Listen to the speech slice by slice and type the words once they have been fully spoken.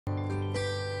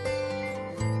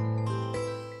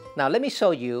Now let me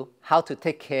show you how to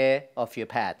take care of your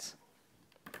pads.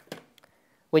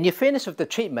 When you finish with the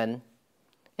treatment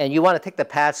and you want to take the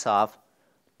pads off,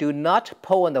 do not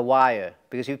pull on the wire,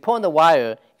 because if you pull on the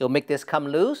wire, it'll make this come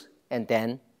loose and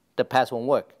then the pads won't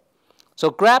work. So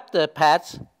grab the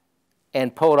pads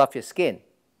and pull it off your skin.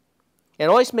 And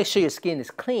always make sure your skin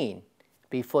is clean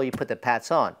before you put the pads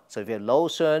on. So if you have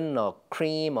lotion or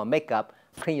cream or makeup,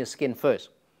 clean your skin first.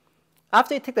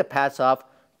 After you take the pads off,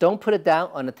 don't put it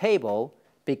down on the table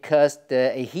because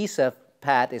the adhesive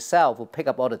pad itself will pick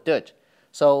up all the dirt.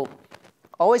 So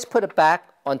always put it back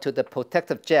onto the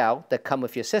protective gel that comes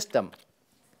with your system.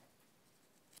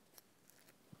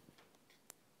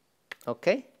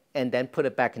 Okay, and then put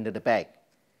it back into the bag.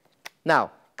 Now,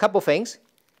 a couple things.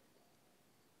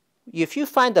 If you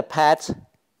find the pads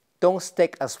don't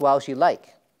stick as well as you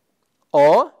like,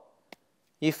 or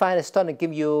you find it's starting to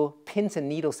give you pins and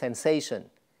needle sensation,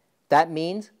 that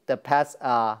means the pads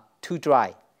are too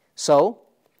dry. So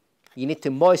you need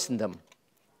to moisten them.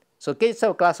 So get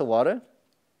yourself a glass of water,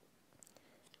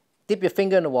 dip your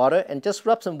finger in the water, and just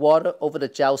rub some water over the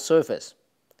gel surface.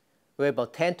 Wait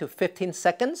about 10 to 15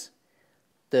 seconds.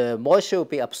 The moisture will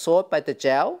be absorbed by the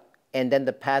gel, and then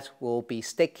the pads will be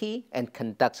sticky and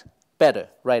conduct better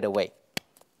right away.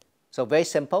 So very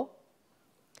simple.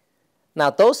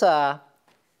 Now those are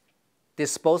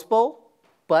disposable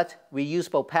but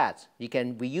reusable pads. You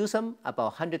can reuse them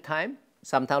about 100 times,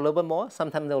 sometimes a little bit more,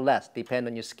 sometimes a little less,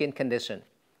 depending on your skin condition.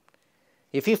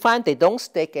 If you find they don't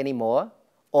stick anymore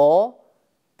or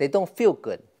they don't feel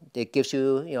good, it gives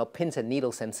you, pins and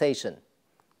needle sensation,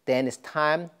 then it's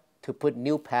time to put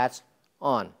new pads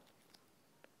on.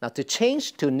 Now to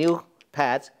change to new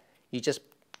pads, you just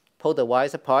pull the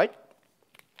wires apart,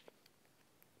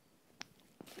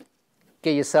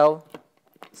 get yourself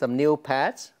some new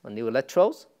pads or new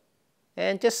electrodes,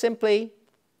 and just simply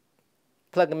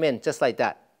plug them in just like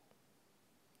that.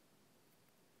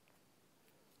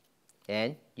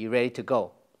 And you're ready to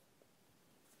go.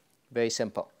 Very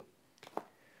simple.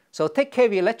 So take care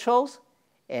of your electrodes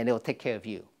and it will take care of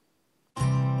you.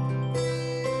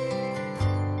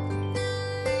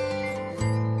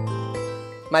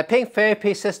 My pain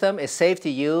therapy system is safe to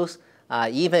use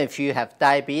even if you have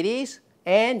diabetes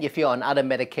and if you're on other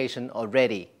medication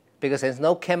already, because there's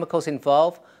no chemicals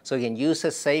involved, so you can use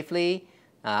it safely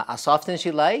as often as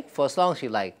you like, for as long as you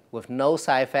like, with no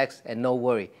side effects and no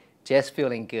worry, just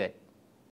feeling good.